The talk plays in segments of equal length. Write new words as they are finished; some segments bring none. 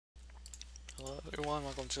Hello everyone,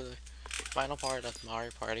 welcome to the final part of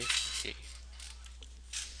Mario Party 3.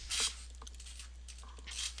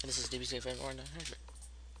 And this is DBC Fan 900.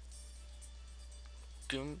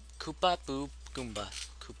 Koopa Boo Goomba.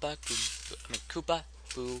 Koopa Goom I mean Koopa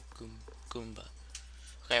Boo Goomba.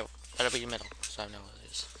 Okay, that'll be the middle, so I know what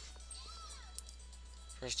it is.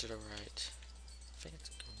 First to the right. I think it's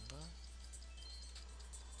Goomba.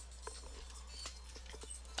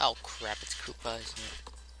 Oh crap, it's Koopa, isn't it?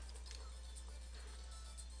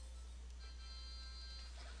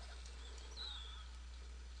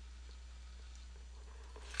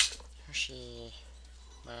 Hershey.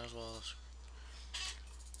 Might as well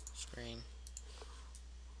screen.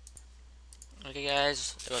 Okay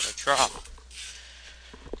guys, it was a draw.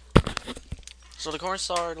 So the corn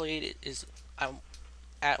star lead is at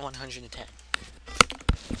 110.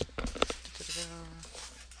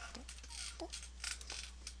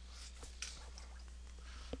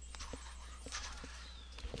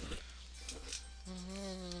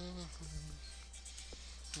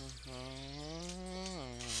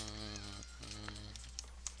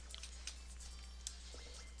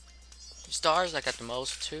 Stars, I got the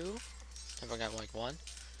most 2. Never got like 1.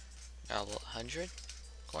 Got a 100.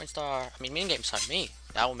 Coin star, I mean, game star, me.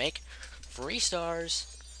 That will make 3 stars.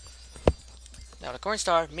 Now the coin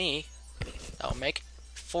star, me. That will make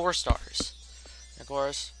 4 stars. And of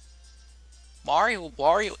course, Mario,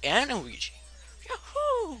 Wario, and Luigi.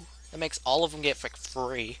 Yahoo! That makes all of them get like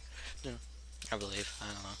free. I believe. I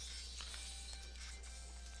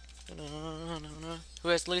don't know. Who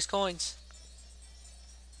has the least coins?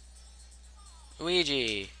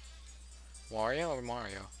 Luigi. Wario or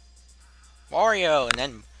Mario? Mario, and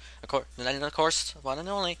then of course, one and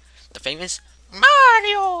only, the famous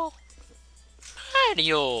Mario.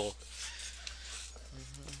 Mario.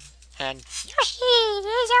 And Yoshi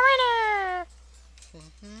is our winner.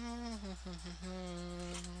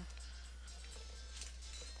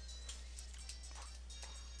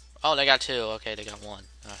 Oh, they got 2. Okay, they got 1.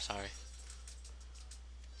 Oh, sorry.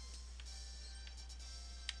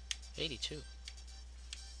 82.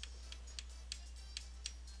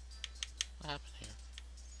 What happened here?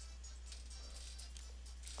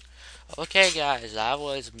 Okay, guys, that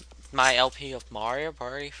was my LP of Mario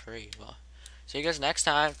Party 3. Well, see you guys next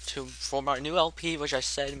time for my new LP, which I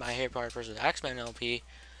said my Harry Potter vs. X-Men LP.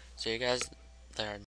 See you guys there.